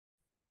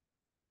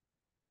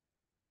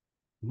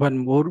One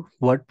more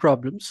word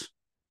problems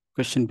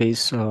question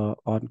based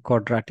on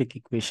quadratic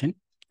equation,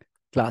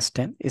 class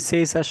 10. It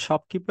says a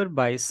shopkeeper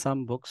buys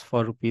some books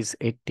for rupees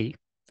 80.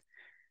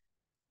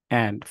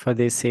 And for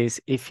this says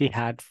if he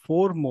had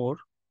four more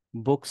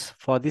books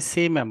for the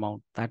same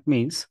amount, that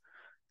means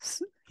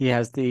he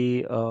has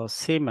the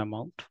same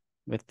amount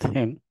with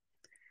him.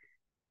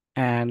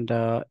 And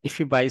if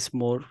he buys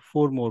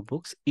four more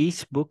books,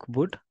 each book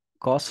would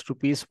cost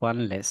rupees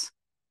 1 less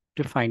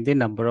to find the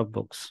number of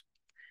books.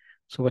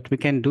 So what we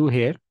can do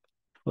here,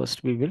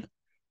 first we will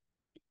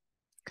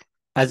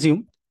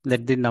assume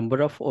that the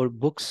number of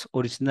books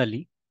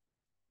originally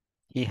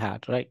he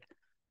had, right?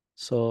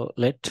 So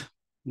let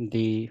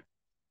the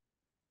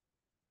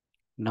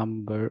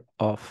number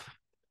of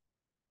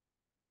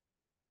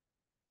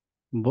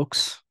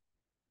books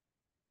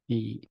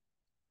he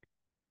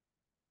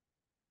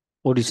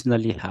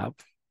originally have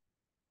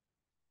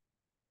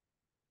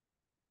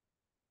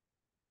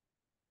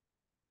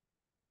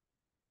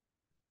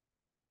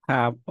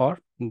or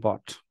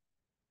bought.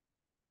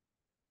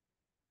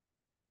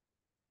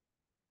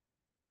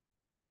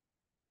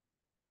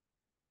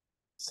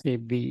 Say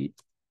be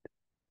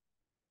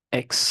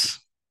X.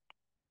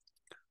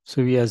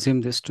 So we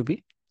assume this to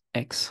be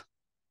X.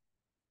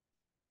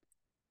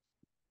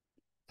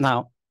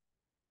 Now,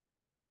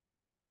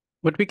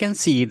 but we can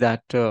see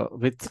that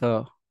with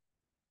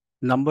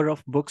number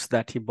of books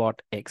that he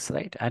bought X,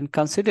 right? And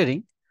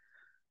considering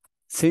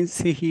since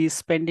he is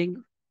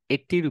spending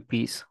 80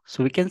 rupees,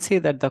 so we can say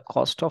that the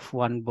cost of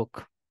one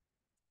book,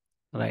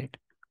 right?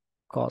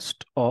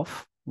 Cost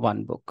of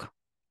one book.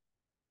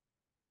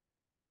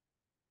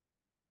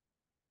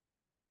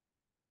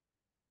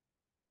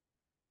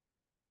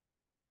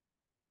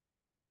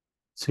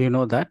 So you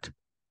know that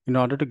in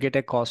order to get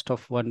a cost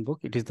of one book,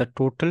 it is the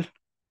total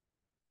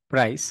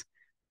price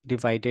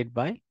divided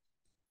by,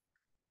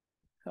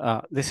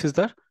 this is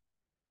the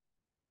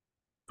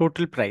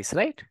total price,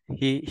 right?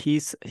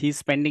 He's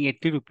spending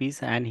 80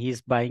 rupees and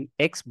he's buying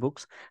X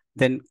books,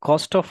 then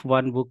cost of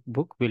one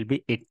book will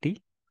be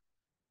 80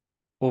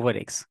 over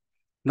X.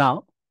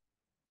 Now,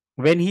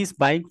 when he's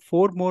buying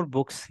four more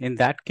books, in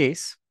that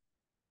case,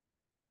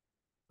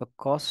 the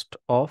cost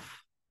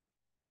of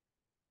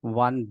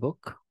one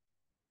book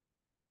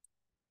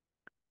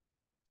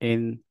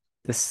in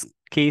this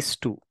case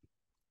two,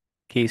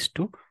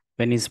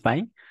 when he's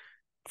buying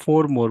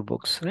four more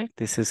books, right?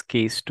 This is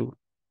case two,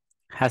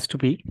 has to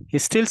be,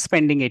 he's still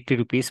spending 80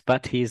 rupees,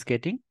 but he is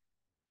getting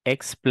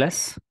X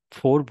plus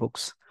four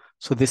books.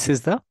 So this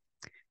is the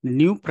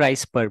new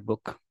price per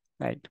book,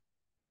 right?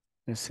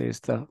 This is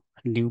the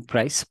new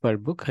price per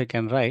book. I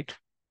can write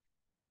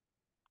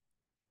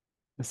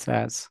this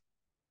as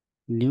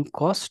new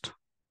cost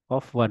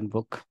of one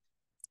book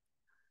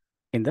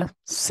in the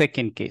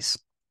second case.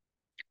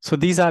 So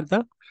these are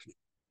the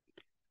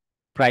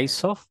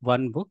price of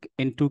one book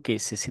in two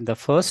cases. In the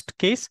first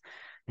case,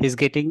 he's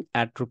getting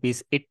at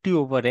rupees 80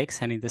 over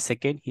X, and in the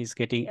second, he's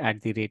getting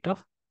at the rate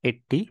of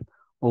 80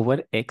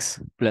 over X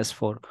plus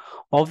 4.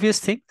 Obvious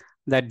thing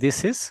that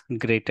this is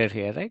greater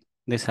here, right?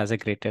 This has a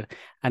greater,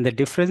 and the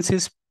difference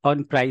is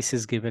on price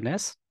is given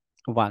as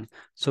 1.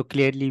 So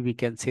clearly we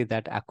can say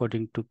that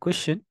according to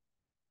question,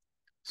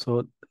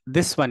 so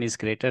this one is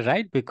greater,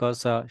 right?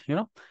 Because,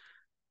 the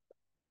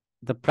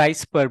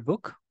price per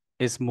book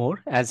is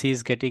more as he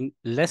is getting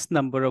less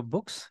number of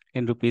books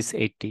in rupees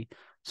 80.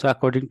 So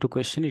according to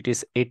question, it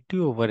is 80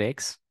 over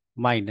X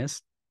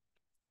minus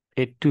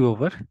 80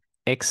 over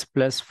X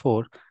plus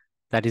 4.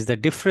 That is the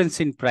difference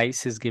in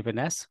price is given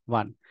as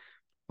 1.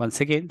 Once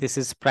again, this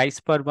is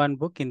price per one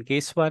book in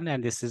case 1,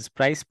 and this is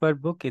price per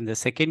book in the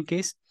second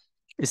case.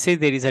 You see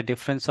there is a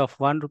difference of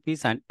 1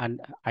 rupees, and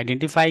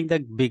identifying the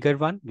bigger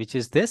one, which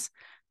is this,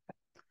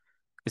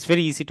 it's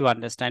very easy to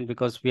understand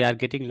because we are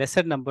getting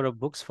lesser number of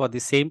books for the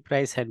same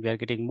price and we are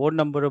getting more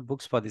number of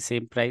books for the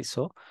same price.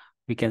 So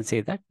we can say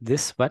that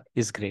this one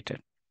is greater.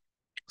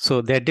 So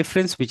their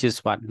difference, which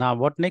is 1. Now,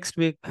 what next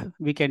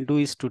we can do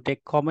is to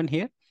take common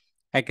here.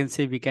 I can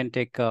say we can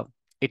take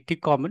 80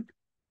 common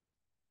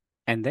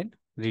and then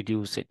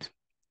reduce it.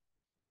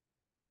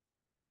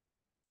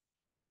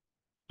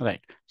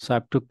 Right. So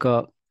I took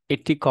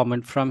 80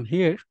 common from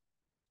here.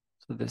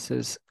 So this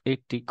is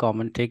 80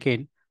 common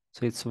taken.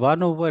 So it's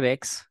 1 over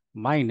X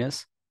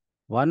minus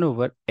 1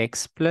 over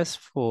X plus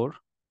 4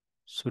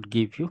 should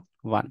give you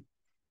 1.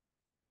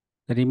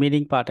 The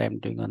remaining part I'm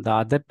doing on the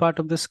other part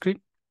of the screen.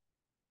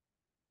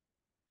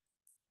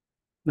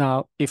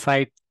 Now, if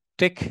I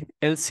take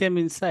LCM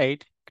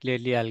inside,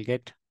 clearly I'll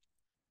get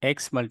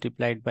X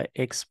multiplied by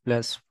X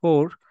plus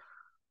 4.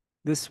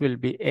 This will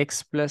be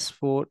X plus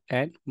 4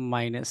 and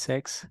minus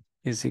X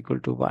is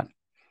equal to 1.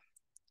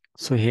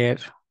 So here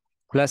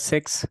plus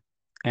X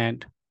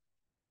and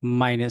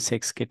minus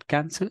X get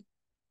cancelled.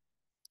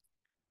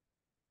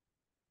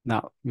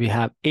 Now we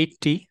have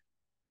 80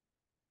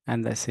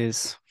 and this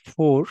is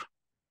 4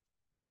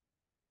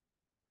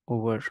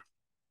 over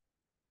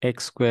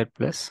X square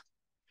plus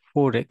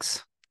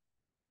 4X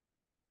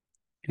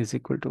is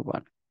equal to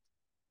 1.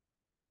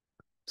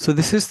 So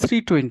this is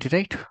 320,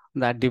 right?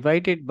 That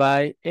divided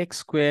by x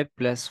squared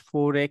plus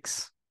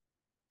 4x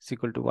is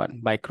equal to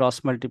 1. By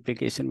cross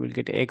multiplication, we'll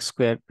get x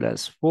squared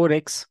plus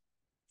 4x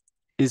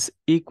is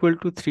equal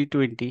to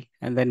 320.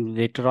 And then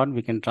later on,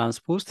 we can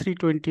transpose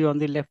 320 on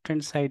the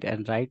left-hand side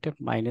and write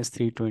minus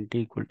 320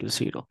 equal to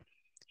 0.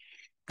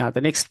 Now,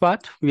 the next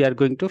part, we are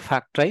going to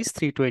factorize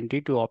 320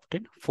 to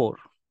obtain 4.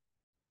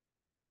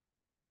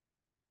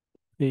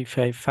 If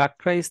I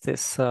factorize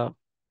this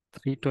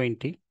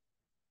 320,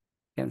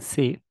 you can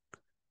see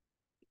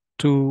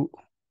to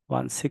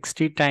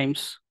 160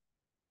 times,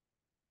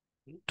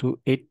 to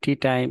 80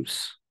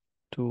 times,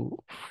 to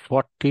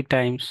 40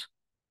 times,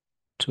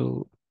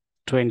 to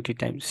 20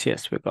 times.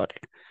 Yes, we got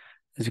it.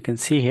 As you can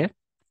see here,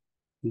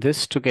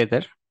 this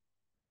together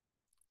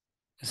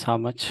is how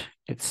much?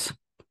 It's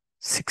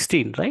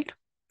 16, right?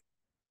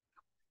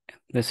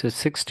 This is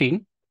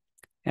 16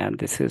 and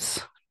this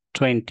is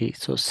 20.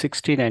 So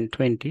 16 and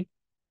 20,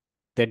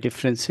 the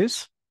difference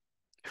is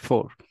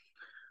 4.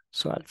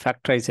 So I'll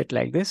factorize it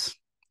like this.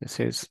 This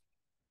is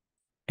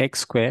x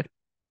squared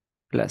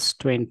plus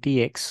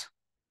 20x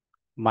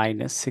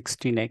minus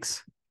 16x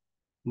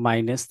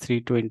minus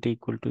 320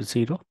 equal to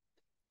 0.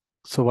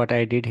 So what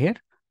I did here,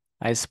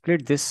 I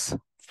split this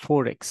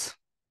 4x.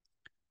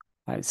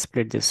 I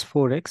split this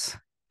 4x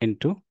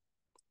into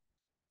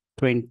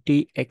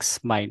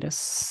 20x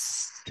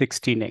minus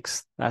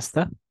 16x. That's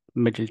the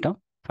middle term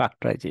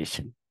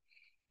factorization.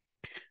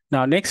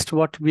 Now next,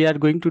 what we are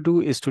going to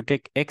do is to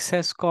take x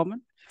as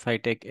common. If I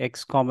take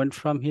x common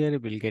from here,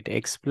 we'll get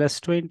x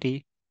plus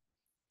 20.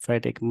 If I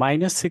take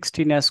minus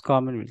 16 as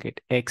common, we'll get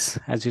x.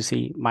 As you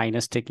see,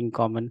 minus taking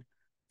common,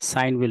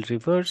 sign will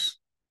reverse.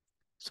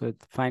 So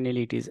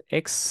finally it is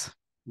x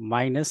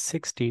minus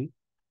 16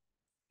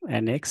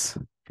 and x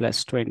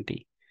plus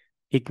 20.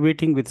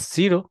 Equating with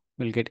 0,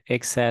 we'll get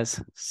x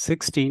as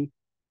 16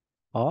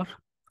 or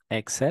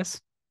x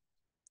as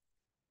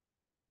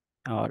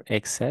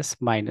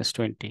minus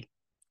 20.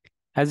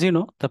 As you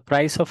know, the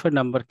price of a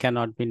number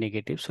cannot be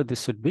negative, so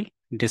this should be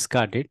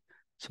discarded.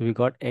 So we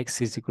got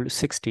x is equal to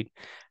 16.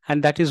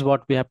 And that is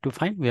what we have to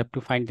find. We have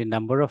to find the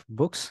number of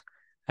books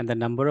and the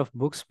number of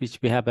books which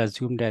we have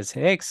assumed as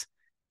x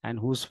and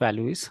whose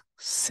value is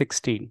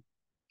 16.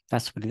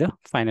 That's the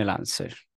final answer.